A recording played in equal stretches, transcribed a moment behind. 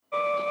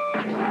Oh,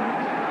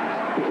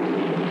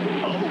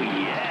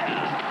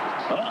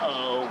 yeah.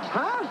 Uh-oh.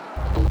 Huh?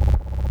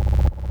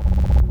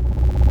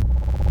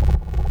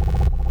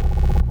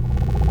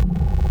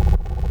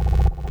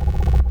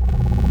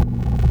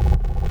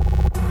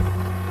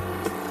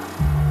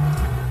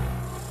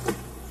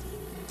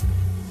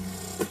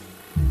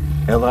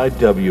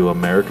 LIW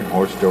American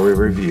Horror Story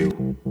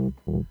Review.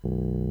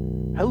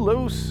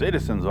 Hello,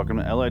 citizens. Welcome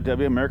to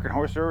LIW American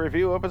Horror Story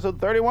Review, episode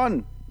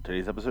 31.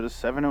 Today's episode is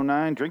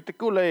 709, Drink the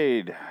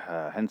Kool-Aid,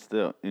 hence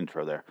the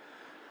intro there.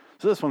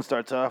 So this one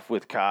starts off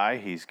with Kai.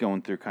 He's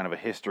going through kind of a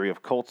history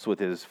of cults with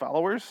his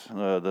followers,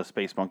 the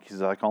Space Monkeys,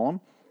 as I call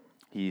them.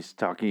 He's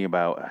talking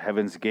about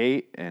Heaven's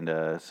Gate, and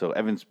so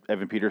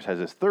Evan Peters has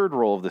his third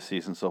role of the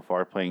season so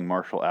far, playing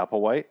Marshall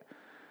Applewhite,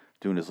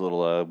 doing his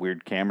little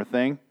weird camera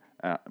thing.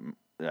 I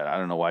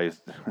don't know why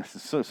he's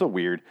so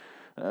weird.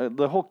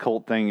 The whole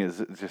cult thing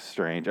is just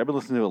strange. I've been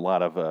listening to a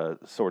lot of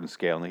Sword and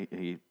Scale, and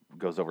he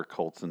goes over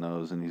cults and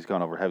those, and he's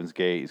gone over Heaven's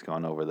Gate. He's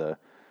gone over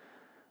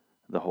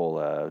the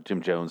whole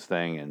Jim Jones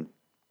thing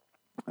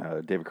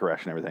and David Koresh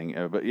and everything.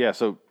 But yeah,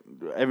 so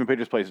Evan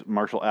Peters plays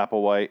Marshall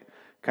Applewhite,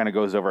 kind of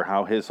goes over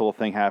how his whole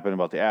thing happened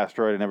about the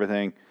asteroid and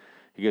everything.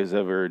 He goes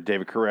over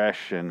David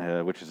Koresh,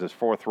 and which is his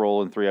fourth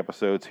role in 3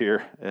 episodes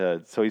here.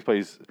 So he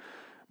plays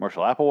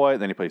Marshall Applewhite,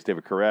 then he plays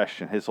David Koresh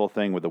and his whole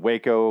thing with the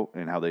Waco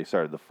and how they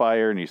started the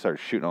fire, and he started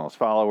shooting all his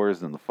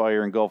followers, and the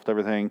fire engulfed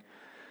everything,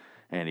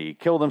 and he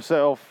killed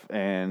himself,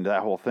 and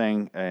that whole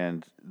thing.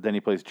 And then he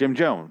plays Jim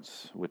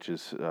Jones, which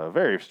is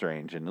very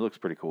strange, and it looks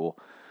pretty cool,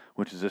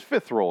 which is his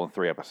 5th role in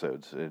 3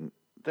 episodes. And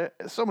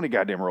so many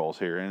goddamn roles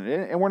here,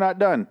 and we're not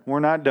done. We're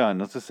not done.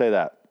 Let's just say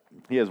that.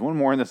 He has one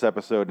more in this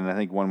episode, and I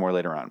think one more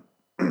later on.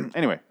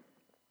 Anyway,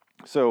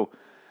 so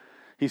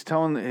he's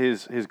telling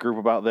his group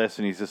about this,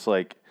 and he's just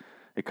like,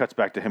 it cuts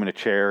back to him in a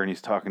chair, and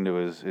he's talking to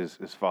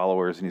his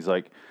followers, and he's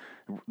like,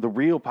 the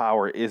real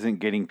power isn't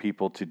getting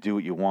people to do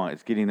what you want.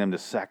 It's getting them to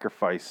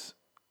sacrifice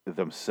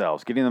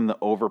themselves, getting them to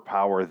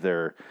overpower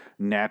their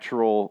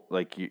natural,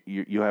 like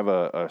you have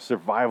a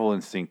survival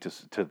instinct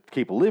to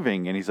keep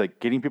living. And he's like,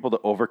 getting people to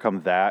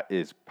overcome that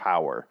is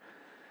power.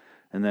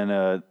 And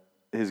then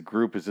his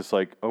group is just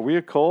like, are we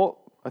a cult?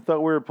 I thought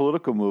we were a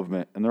political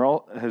movement. And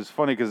it's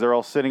funny because they're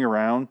all sitting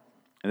around,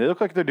 and they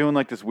look like they're doing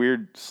like this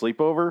weird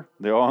sleepover.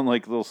 They're all in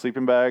like little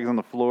sleeping bags on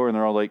the floor, and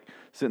they're all like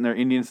sitting there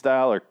Indian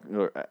style or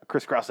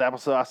crisscross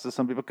applesauce, as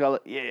some people call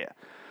it. Yeah.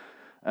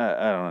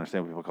 I don't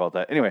understand what people call it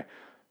that. Anyway,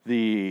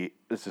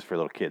 this is for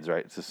little kids,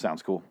 right? It just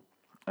sounds cool.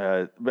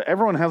 But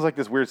everyone has like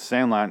this weird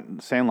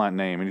Sandlot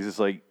name, and he's just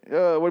like,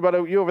 what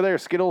about you over there,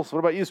 Skittles? What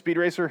about you, Speed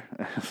Racer?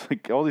 It's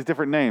like all these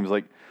different names,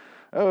 like,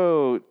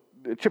 oh,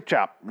 Chip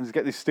Chop. He's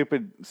got these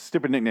stupid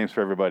nicknames for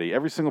everybody.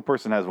 Every single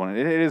person has one.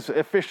 It is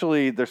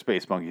officially their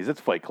Space Monkeys.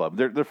 It's Fight Club.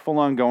 They're full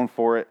on going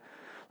for it.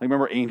 Like,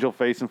 remember Angel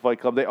Face and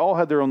Fight Club? They all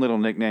had their own little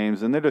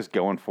nicknames, and they're just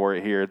going for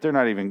it here. They're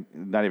not even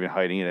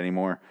hiding it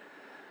anymore.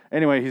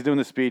 Anyway, he's doing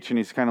the speech, and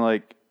he's kind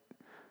of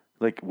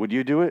like, would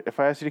you do it if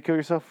I asked you to kill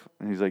yourself?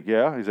 And he's like,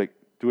 yeah. He's like,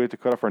 do we have to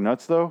cut off our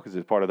nuts though?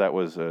 Because part of that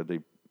was I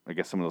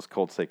guess some of those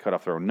cults, they cut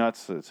off their own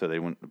nuts so they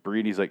wouldn't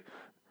breed. He's like,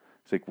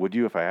 would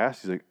you if I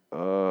asked? He's like,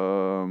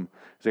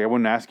 I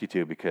wouldn't ask you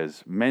to,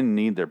 because men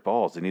need their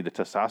balls. They need the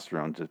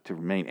testosterone to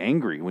remain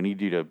angry. We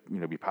need you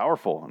to be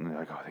powerful. And they're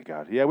like, oh, thank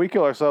God. Yeah, we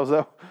kill ourselves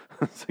though.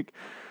 It's like,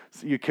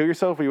 so you kill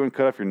yourself or you wouldn't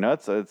cut off your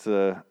nuts? It's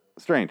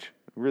strange,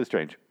 really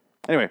strange.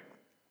 Anyway,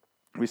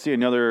 we see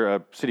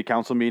another city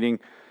council meeting,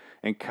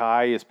 and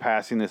Kai is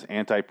passing this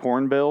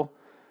anti-porn bill.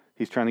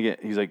 He's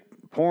like,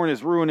 porn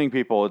is ruining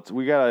people.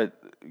 We gotta,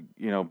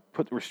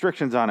 put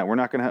restrictions on it. We're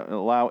not going to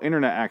allow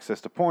internet access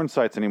to porn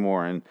sites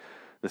anymore. And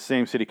the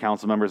same city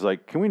council member's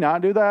like, can we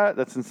not do that?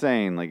 That's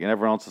insane. Like, and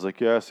everyone else is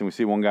like, yes. And we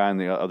see one guy on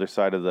the other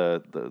side of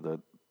the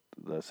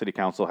city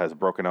council has a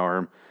broken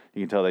arm.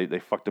 You can tell they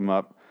fucked him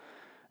up.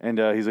 And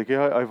he's like,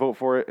 yeah, I vote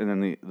for it. And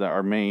then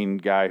our main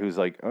guy who's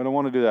like, I don't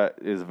want to do that,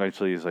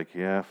 he's like,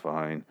 yeah,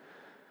 fine.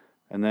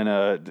 And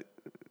then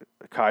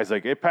Kai's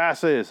like, it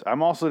passes.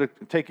 I'm also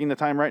taking the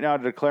time right now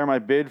to declare my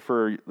bid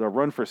for the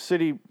run for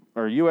city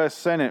or U.S.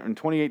 Senate in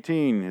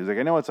 2018. He's like,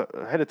 I know it's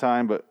ahead of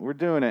time, but we're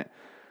doing it.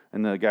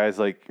 And the guy's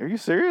like, are you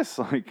serious?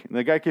 Like,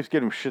 the guy keeps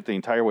getting shit the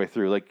entire way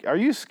through. Like, are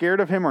you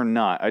scared of him or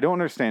not? I don't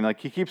understand. Like,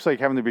 he keeps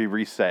like having to be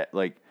reset.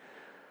 Like,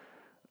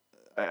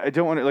 I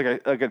don't want to,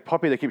 like a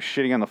puppy that keeps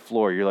shitting on the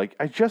floor. You're like,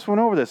 I just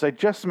went over this. I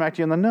just smacked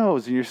you on the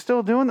nose, and you're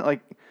still doing it?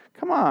 Like,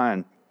 come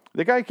on.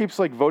 The guy keeps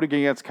like voting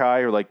against Kai,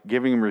 or like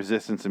giving him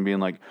resistance and being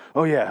like,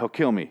 oh yeah, he'll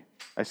kill me.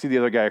 I see the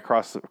other guy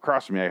across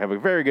from me. I have a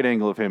very good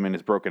angle of him and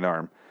his broken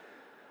arm.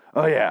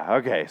 Oh yeah,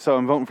 okay, so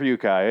I'm voting for you,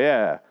 Kai,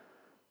 yeah.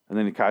 And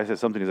then Kai says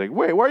something, he's like,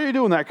 wait, why are you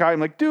doing that, Kai?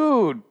 I'm like,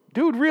 dude,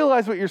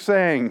 realize what you're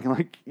saying.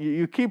 Like,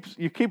 you keep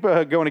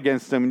going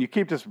against him, and you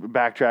keep just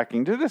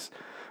backtracking. Just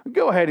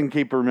go ahead and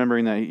keep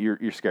remembering that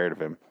you're scared of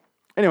him.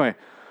 Anyway,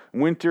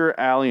 Winter,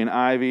 Allie, and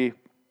Ivy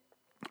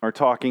are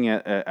talking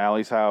at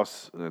Allie's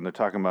house, and they're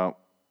talking about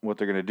what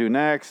they're going to do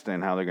next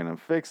and how they're going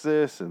to fix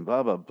this and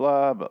blah, blah,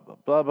 blah, blah, blah,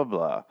 blah, blah,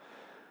 blah.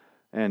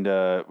 And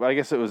I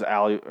guess it was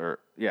Allie,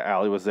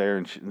 Allie was there,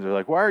 and they're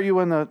like, "Why are you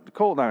in the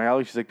cult now,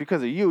 Allie?" She's like,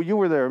 "Because of you. You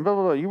were there, and blah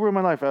blah blah. You ruined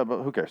my life. But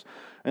who cares?"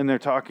 And they're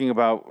talking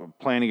about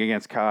planning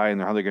against Kai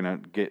and how they're gonna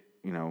get,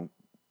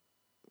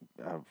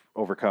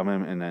 overcome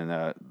him. And then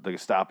the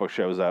Gestapo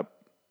shows up,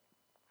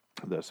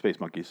 the Space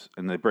Monkeys,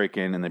 and they break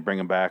in and they bring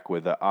him back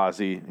with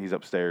Ozzy. He's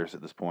upstairs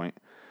at this point.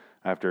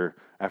 After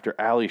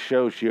Allie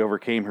shows she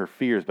overcame her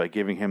fears by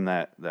giving him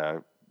that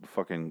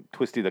fucking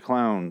Twisty the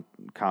Clown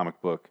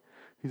comic book.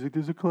 He's like,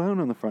 "There's a clown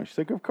on the front." She's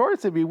like, "Of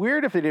course, it'd be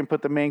weird if they didn't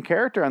put the main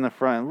character on the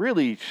front,"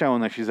 really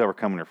showing that she's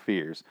overcoming her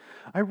fears.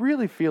 I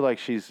really feel like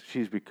she's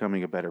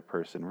becoming a better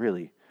person,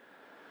 really.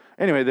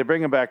 Anyway, they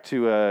bring him back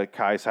to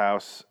Kai's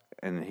house,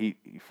 and he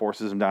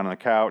forces him down on the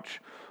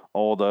couch.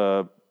 All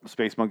the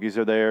Space Monkeys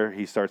are there.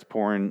 He starts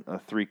pouring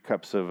 3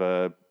 cups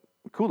of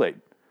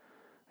Kool-Aid.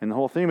 And the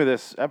whole theme of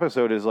this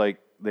episode is like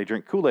they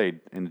drink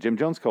Kool-Aid in the Jim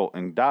Jones cult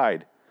and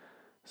died.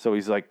 So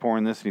he's like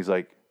pouring this,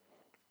 and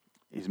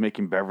he's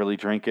making Beverly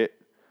drink it.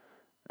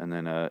 And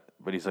then,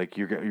 but he's like,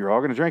 you're all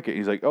going to drink it.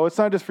 He's like, "Oh, it's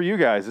not just for you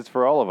guys. It's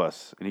for all of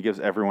us." And he gives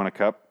everyone a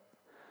cup.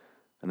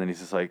 And then he's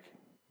just like,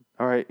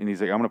 "All right." And he's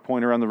like, "I'm going to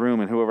point around the room,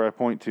 and whoever I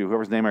point to,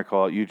 whoever's name I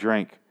call out, you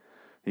drink."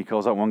 He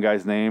calls out one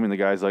guy's name, and the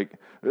guy's like,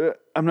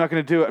 "I'm not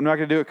going to do it. I'm not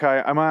going to do it,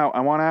 Kai. I'm out.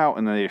 I want out."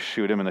 And then they just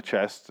shoot him in the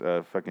chest.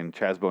 Fucking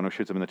Chaz Bono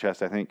shoots him in the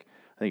chest, I think.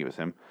 I think it was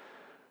him.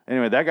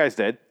 Anyway, that guy's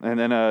dead. And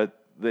then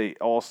they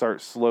all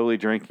start slowly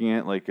drinking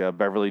it. Like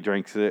Beverly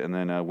drinks it, and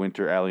then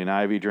Winter, Allie, and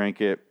Ivy drink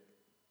it.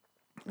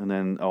 And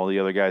then all the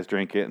other guys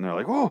drink it, and they're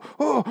like,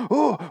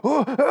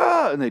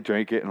 and they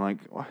drink it, and I'm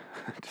like,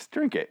 just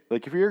drink it.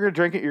 Like, if you're going to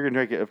drink it, you're going to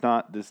drink it. If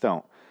not, just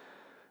don't.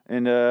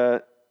 And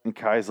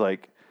Kai's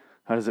like,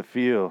 "How does it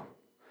feel?"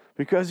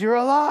 "Because you're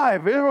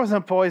alive. There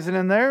wasn't poison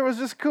in there. It was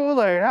just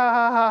Kool-Aid. Ha,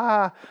 ha, ha,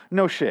 ha."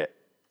 No shit.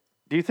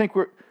 Do you think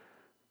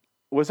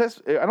was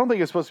that, I don't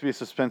think it's supposed to be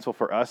suspenseful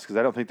for us, because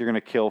I don't think they're going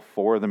to kill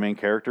 4 of the main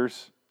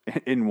characters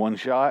in one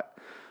shot.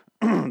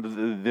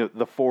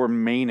 the 4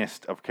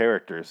 mainest of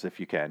characters, if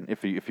you can,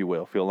 if you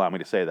will, if you allow me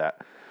to say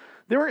that.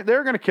 They're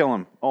going to kill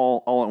him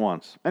all at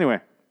once. Anyway,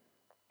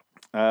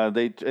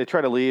 they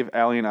try to leave.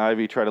 Allie and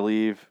Ivy try to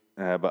leave,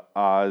 but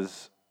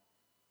Oz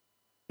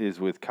is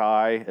with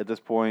Kai at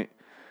this point,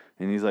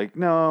 and he's like,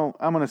 "No,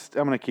 I'm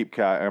gonna keep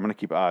Kai. I'm gonna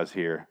keep Oz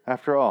here.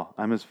 After all,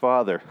 I'm his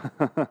father."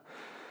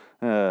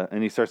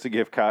 And he starts to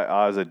give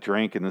Oz a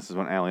drink, and this is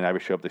when Allie and Ivy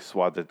show up. They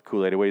swat the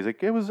Kool-Aid away. He's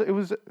like, it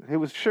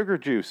was sugar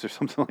juice or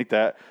something like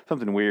that,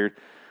 something weird.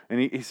 And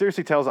he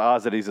seriously tells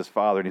Oz that he's his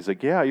father, and he's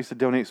like, "Yeah, I used to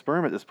donate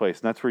sperm at this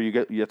place, and that's where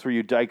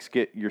you dykes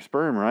get your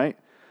sperm, right?"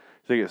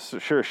 He's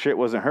like, "Sure shit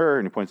wasn't her,"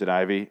 and he points at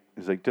Ivy.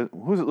 He's like,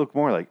 "Who does it look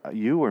more like,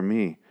 you or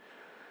me?"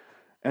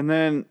 And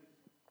then,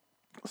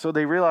 so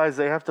they realize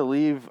they have to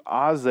leave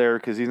Oz there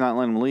because he's not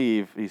letting him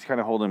leave. He's kind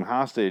of holding him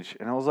hostage.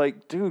 And I was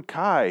like, "Dude,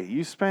 Kai,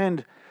 you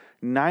spend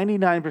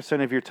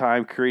 99% of your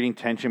time creating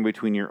tension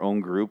between your own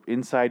group,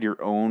 inside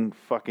your own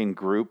fucking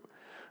group,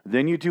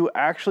 than you do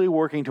actually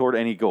working toward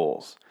any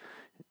goals."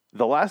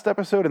 The last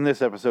episode and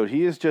this episode,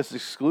 he is just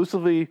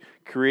exclusively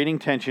creating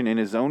tension in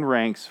his own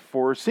ranks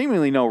for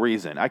seemingly no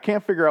reason. I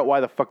can't figure out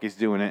why the fuck he's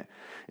doing it.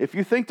 If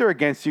you think they're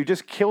against you,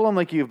 just kill them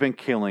like you've been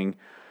killing.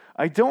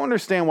 I don't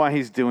understand why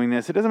he's doing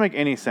this. It doesn't make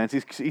any sense.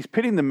 He's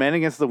pitting the men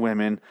against the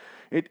women.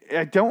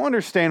 I don't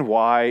understand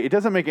why. It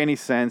doesn't make any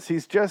sense.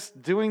 He's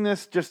just doing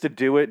this just to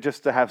do it,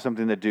 just to have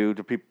something to do,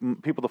 to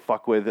people to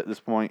fuck with at this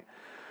point.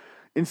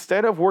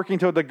 Instead of working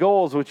toward the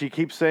goals, which he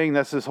keeps saying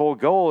that's his whole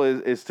goal,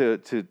 is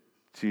to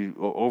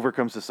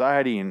overcome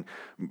society and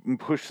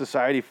push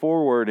society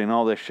forward and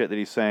all this shit that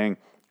he's saying.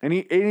 And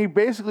he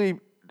basically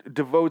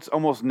devotes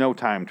almost no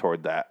time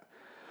toward that.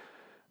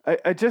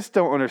 I just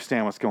don't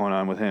understand what's going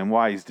on with him,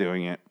 why he's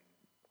doing it.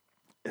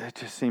 It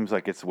just seems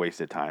like it's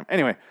wasted time.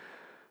 Anyway,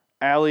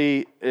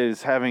 Allie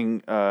is having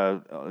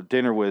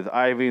dinner with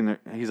Ivy, and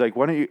he's like,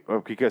 "Why don't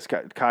you," because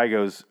Kai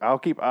goes, "I'll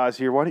keep Oz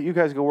here. Why don't you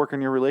guys go work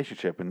on your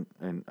relationship?" And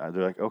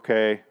they're like,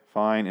 "Okay,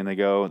 fine." And they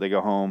go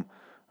home,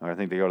 or I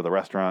think they go to the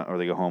restaurant, or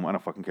they go home. I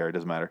don't fucking care. It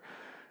doesn't matter.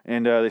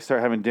 And they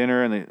start having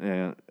dinner,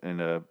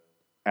 and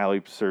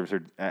Allie serves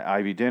her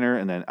Ivy dinner,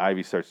 and then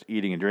Ivy starts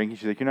eating and drinking.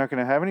 She's like, "You're not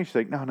going to have any?" She's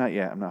like, "No, not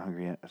yet. I'm not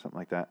hungry yet," or something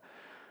like that.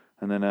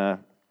 And then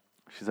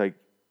she's like,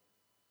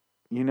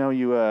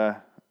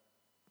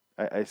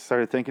 I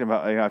started thinking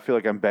about, I feel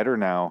like I'm better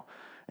now,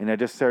 and I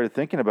just started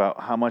thinking about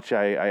how much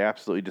I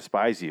absolutely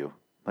despise you.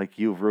 Like,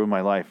 you've ruined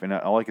my life, and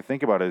all I could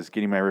think about is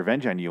getting my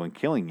revenge on you and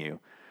killing you.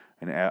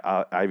 And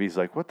Ivy's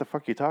like, "What the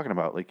fuck are you talking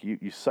about? Like,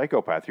 you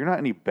psychopath. You're not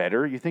any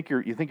better. You think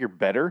you're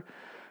better?"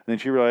 And then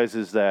she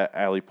realizes that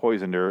Allie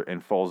poisoned her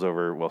and falls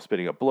over while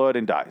spitting up blood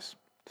and dies.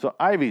 So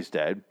Ivy's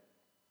dead.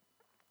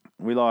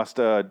 We lost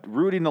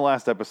Rudy in the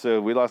last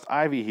episode. We lost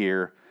Ivy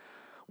here.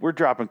 We're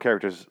dropping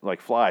characters like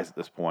flies at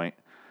this point,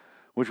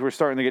 which we're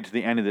starting to get to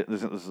the end of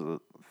this is the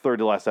third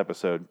to last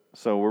episode.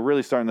 So we're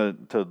really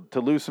starting to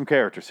lose some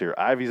characters here.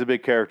 Ivy's a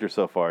big character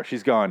so far.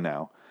 She's gone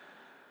now.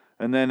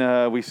 And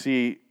then we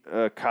see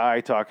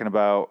Kai talking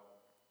about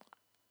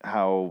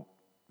how,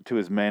 to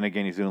his men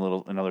again, he's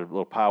doing another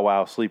little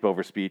powwow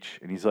sleepover speech,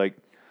 and he's like,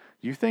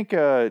 You think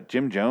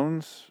Jim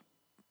Jones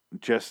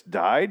just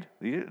died?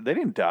 They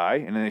didn't die.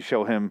 And then they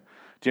show him,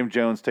 Jim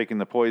Jones, taking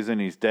the poison.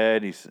 He's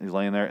dead. He's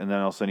laying there. And then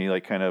all of a sudden he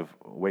like kind of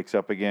wakes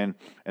up again.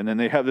 And then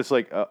they have this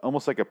like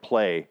almost like a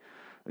play.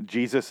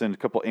 Jesus and a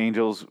couple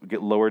angels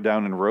get lowered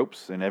down in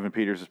ropes. And Evan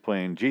Peters is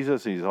playing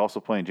Jesus. And he's also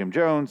playing Jim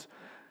Jones.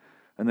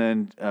 And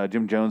then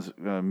Jim Jones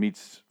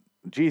meets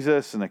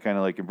Jesus, and they kind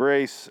of like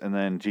embrace. And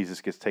then Jesus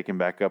gets taken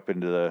back up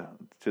into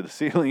the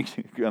ceiling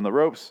on the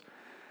ropes.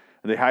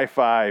 They high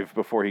five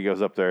before he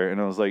goes up there,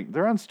 and I was like,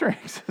 they're on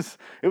strings.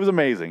 It was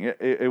amazing.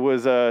 It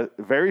was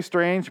very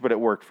strange, but it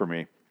worked for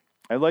me.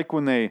 I like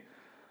when they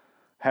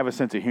have a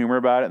sense of humor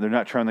about it. They're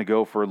not trying to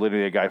go for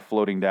literally a guy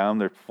floating down.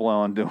 They're full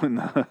on doing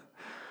the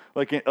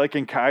like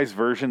in Kai's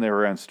version, they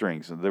were on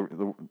strings.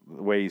 The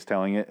way he's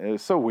telling it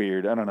is so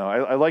weird. I don't know.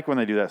 I like when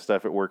they do that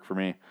stuff. It worked for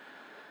me.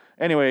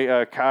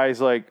 Anyway, Kai's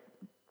like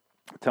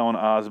telling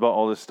Oz about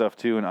all this stuff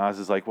too, and Oz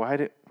is like, why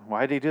did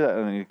he do that?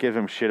 And he gives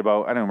him shit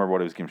about, I don't remember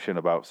what he was giving shit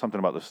about, something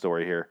about the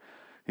story here.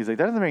 He's like,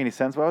 that doesn't make any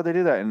sense. Why would they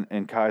do that?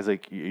 And Kai's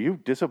like, are you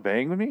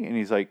disobeying with me? And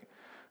he's like,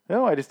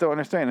 no, I just don't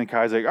understand. And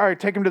Kai's like, all right,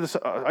 take him to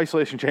the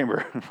isolation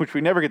chamber, which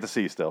we never get to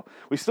see still.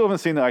 We still haven't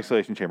seen the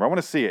isolation chamber. I want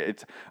to see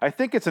it. I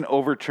think it's an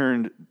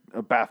overturned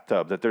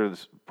bathtub that they're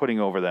putting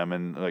over them,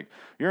 and like,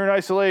 you're in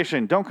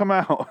isolation, don't come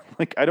out.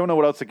 Like, I don't know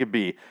what else it could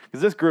be,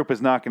 because this group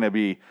is not going to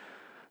be,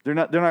 they're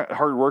not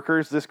hard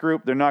workers, this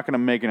group. They're not going to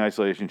make an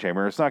isolation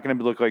chamber. It's not going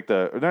to look like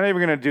they're not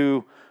even going to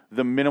do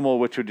the minimal,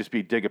 which would just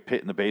be dig a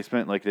pit in the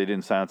basement like they did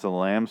in Silence of the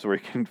Lambs, where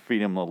you can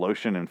feed them the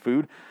lotion and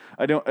food.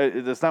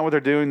 That's not what they're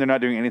doing. They're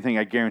not doing anything.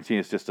 I guarantee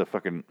it's just a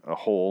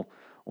hole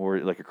or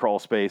like a crawl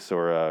space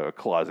or a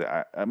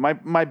closet.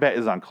 My bet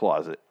is on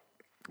closet.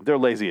 They're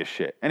lazy as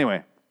shit.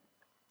 Anyway,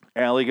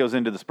 Allie goes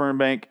into the sperm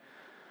bank.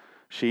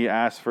 She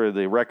asks for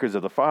the records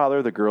of the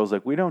father. The girl's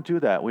like, we don't do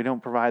that. We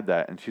don't provide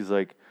that. And she's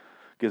like,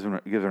 gives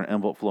her an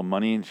envelope full of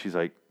money, and she's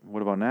like,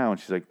 what about now? And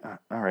she's like,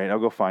 all right, I'll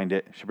go find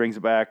it. She brings it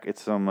back.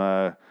 It's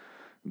some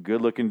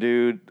good-looking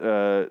dude.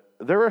 There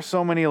are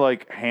so many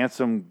like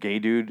handsome gay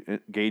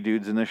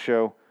dudes in this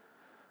show.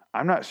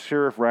 I'm not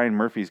sure if Ryan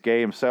Murphy's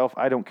gay himself.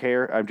 I don't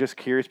care. I'm just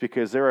curious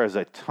because there is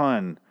a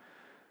ton.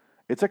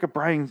 It's like a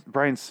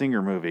Bryan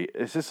Singer movie.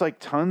 It's just like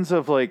tons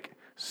of like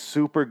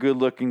super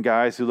good-looking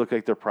guys who look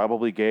like they're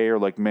probably gay or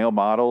like male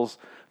models.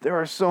 There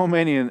are so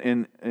many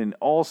in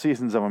all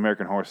seasons of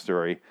American Horror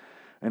Story.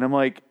 And I'm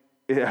like,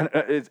 I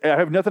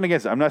have nothing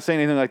against it. I'm not saying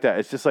anything like that.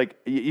 It's just like,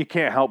 you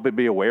can't help but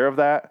be aware of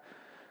that.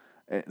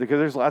 Because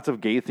there's lots of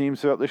gay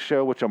themes throughout this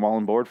show, which I'm all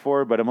on board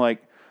for. But I'm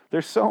like,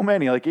 there's so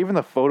many. Like, even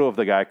the photo of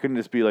the guy couldn't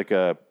just be like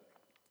it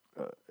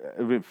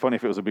would be funny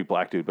if it was a big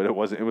black dude, but it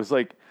wasn't. It was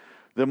like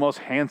the most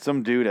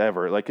handsome dude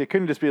ever. Like, it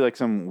couldn't just be like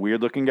some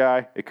weird looking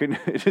guy. It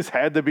just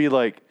had to be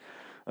like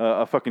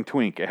a fucking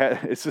twink.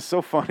 It's just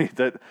so funny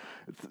that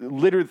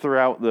littered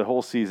throughout the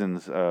whole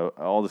seasons,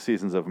 all the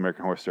seasons of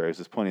American Horror Story,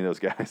 there's plenty of those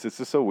guys. It's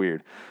just so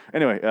weird.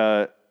 Anyway,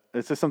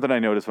 it's just something I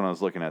noticed when I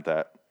was looking at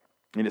that.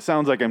 And it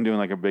sounds like I'm doing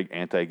like a big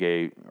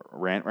anti-gay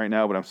rant right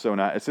now, but I'm so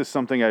not. It's just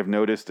something I've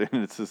noticed,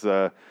 and it's just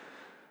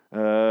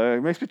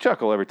it makes me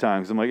chuckle every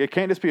time, because I'm like, it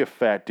can't just be a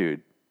fat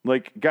dude.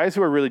 Like, guys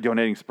who are really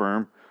donating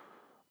sperm,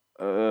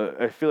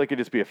 I feel like it'd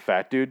just be a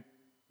fat dude.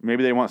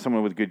 Maybe they want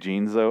someone with good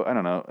genes, though. I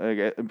don't know.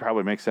 It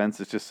probably makes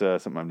sense. It's just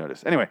something I've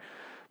noticed. Anyway,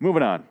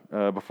 moving on.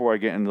 Before I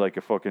get into like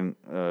a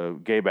fucking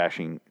gay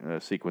bashing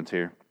sequence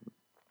here,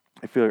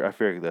 I feel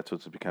like that's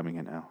what's becoming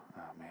it now.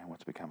 Oh man,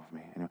 what's become of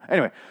me?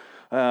 Anyway,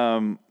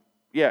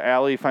 yeah,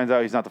 Allie finds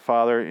out he's not the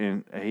father,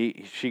 and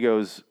she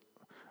goes,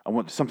 "I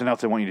want something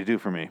else. I want you to do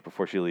for me,"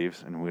 before she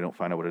leaves, and we don't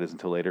find out what it is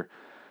until later.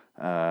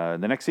 The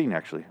next scene,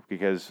 actually,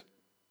 because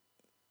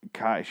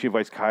she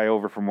invites Kai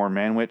over for more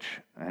manwich,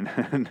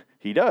 and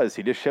he does.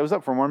 He just shows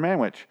up for more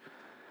manwich,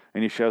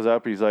 and he shows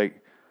up. He's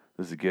like,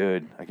 "This is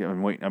good. I've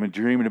been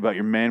dreaming about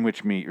your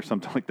manwich meat," or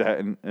something like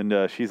that.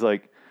 And she's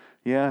like,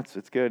 "Yeah,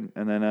 it's good."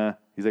 And then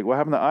he's like, "What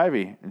happened to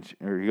Ivy?"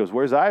 Or he goes,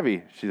 "Where's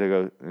Ivy?" She's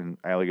like, and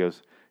Allie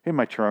goes, "In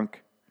my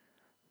trunk."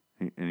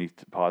 And he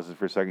pauses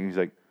for a second. He's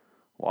like,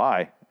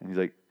 "Why?" And he's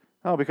like,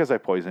 "Oh, because I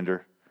poisoned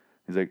her."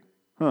 He's like,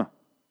 "Huh."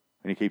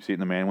 And he keeps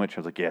eating the manwich. I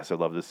was like, yes, I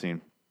love this scene.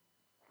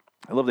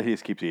 I love that he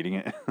just keeps eating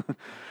it. And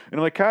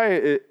I'm like,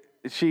 Kai,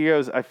 she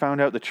goes, "I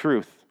found out the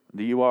truth.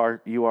 You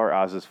are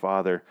Oz's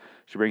father."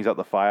 She brings out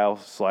the file,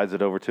 slides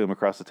it over to him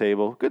across the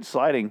table. Good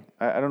sliding.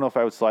 I don't know if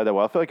I would slide that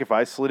well. I feel like if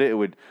I slid it, it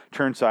would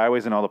turn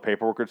sideways and all the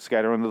paperwork would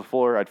scatter onto the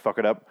floor. I'd fuck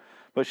it up.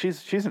 But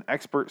she's an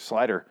expert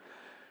slider.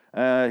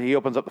 He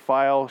opens up the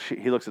file.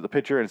 He looks at the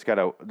picture, and it's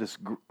got this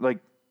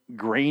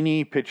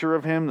grainy picture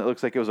of him that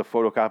looks like it was a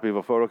photocopy of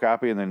a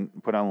photocopy and then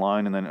put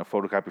online, and then a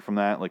photocopy from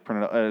that, like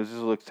printed out. It just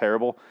looks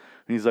terrible.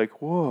 And he's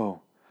like,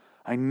 "Whoa,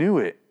 I knew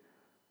it.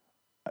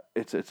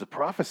 It's a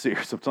prophecy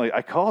or something. Like,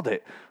 I called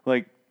it."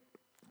 Like,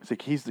 it's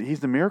like he's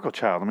the miracle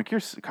child. I'm like,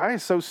 Kai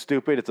is so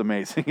stupid. It's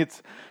amazing.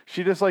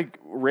 She just like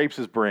rapes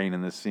his brain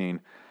in this scene.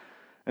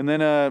 And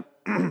then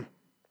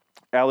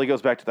Allie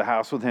goes back to the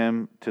house with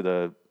him, to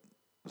the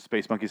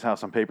Space Monkey's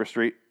house on Paper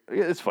Street.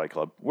 It's Fight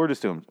Club. We're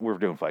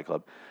doing Fight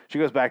Club. She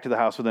goes back to the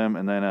house with him,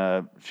 and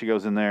then she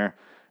goes in there,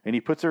 And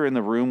he puts her in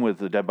the room with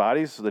the dead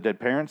bodies, the dead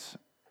parents,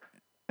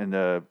 and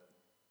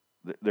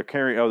they're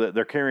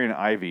carrying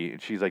Ivy,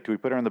 and she's like, "Do we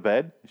put her on the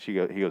bed?" He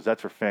goes,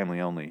 "That's for family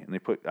only." And they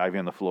put Ivy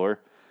on the floor.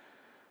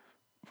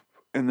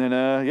 And then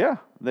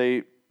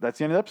that's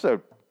the end of the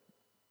episode.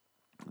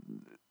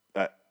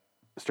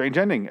 Strange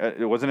ending.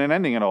 It wasn't an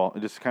ending at all.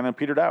 It just kind of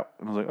petered out.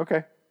 And I was like,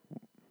 okay.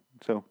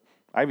 So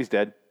Ivy's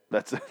dead.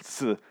 That's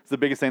the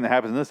biggest thing that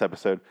happens in this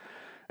episode.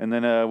 And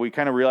then we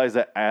kind of realize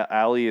that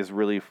Allie is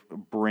really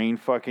brain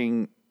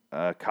fucking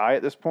Kai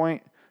at this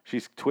point.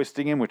 She's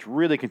twisting him, which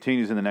really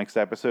continues in the next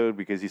episode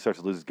because he starts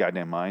to lose his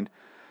goddamn mind.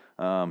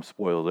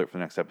 Spoiler alert for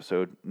the next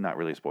episode. Not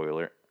really a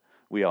spoiler.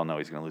 We all know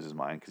he's going to lose his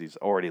mind because he's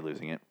already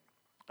losing it.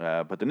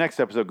 But the next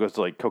episode goes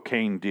to like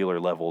cocaine dealer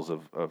levels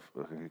of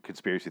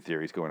conspiracy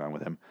theories going on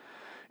with him.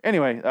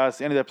 Anyway, it's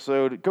the end of the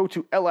episode. Go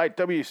to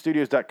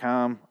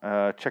liwstudios.com.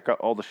 Check out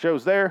all the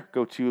shows there.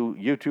 Go to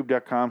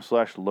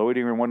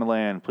youtube.com/Loitering in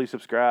Wonderland. Please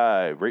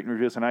subscribe. Rate and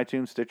review us on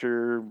iTunes,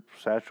 Stitcher,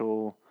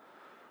 Satchel,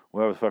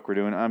 whatever the fuck we're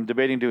doing. I'm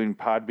debating doing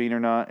Podbean or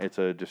not. It's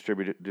a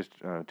distribution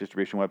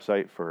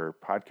website for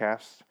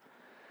podcasts.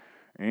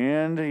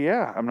 And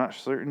yeah, I'm not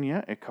certain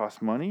yet. It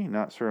costs money.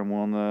 Not sure I'm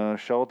willing to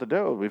shell out the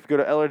dough. If you go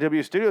to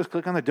LRW Studios,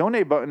 click on the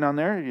donate button on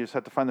there. You just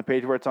have to find the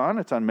page where it's on.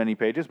 It's on many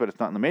pages, but it's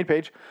not on the main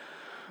page.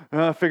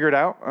 Figure it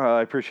out.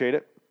 I appreciate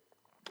it.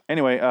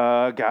 Anyway,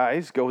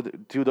 guys, go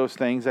do those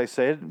things I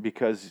said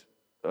because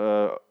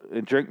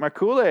drink my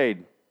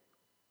Kool-Aid.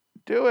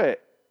 Do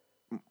it.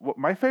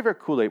 My favorite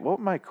Kool-Aid. What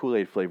would my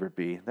Kool-Aid flavor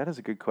be? That is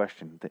a good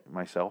question.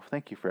 Myself.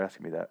 Thank you for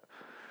asking me that.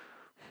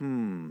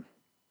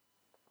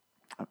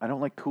 I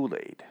don't like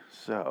Kool-Aid,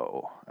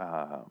 so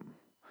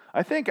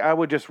I think I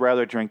would just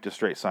rather drink the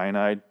straight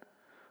cyanide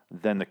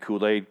than the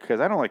Kool-Aid because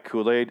I don't like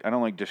Kool-Aid. I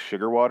don't like just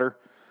sugar water.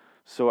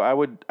 So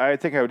I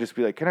think I would just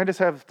be like, can I just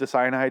have the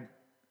cyanide?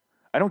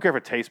 I don't care if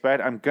it tastes bad.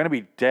 I'm going to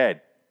be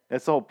dead.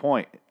 That's the whole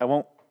point. I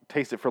won't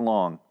taste it for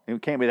long.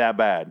 It can't be that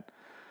bad.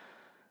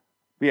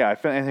 But yeah, I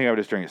think I would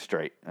just drink it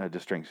straight.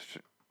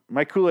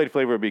 My Kool-Aid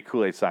flavor would be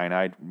Kool-Aid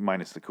cyanide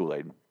minus the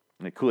Kool-Aid.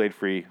 Like Kool-Aid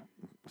free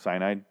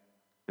cyanide.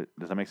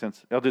 Does that make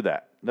sense? I'll do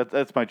that.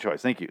 That's my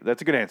choice. Thank you.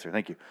 That's a good answer.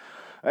 Thank you.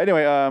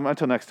 Anyway,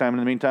 until next time, in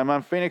the meantime,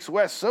 I'm Phoenix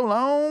West. So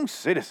long,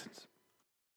 citizens.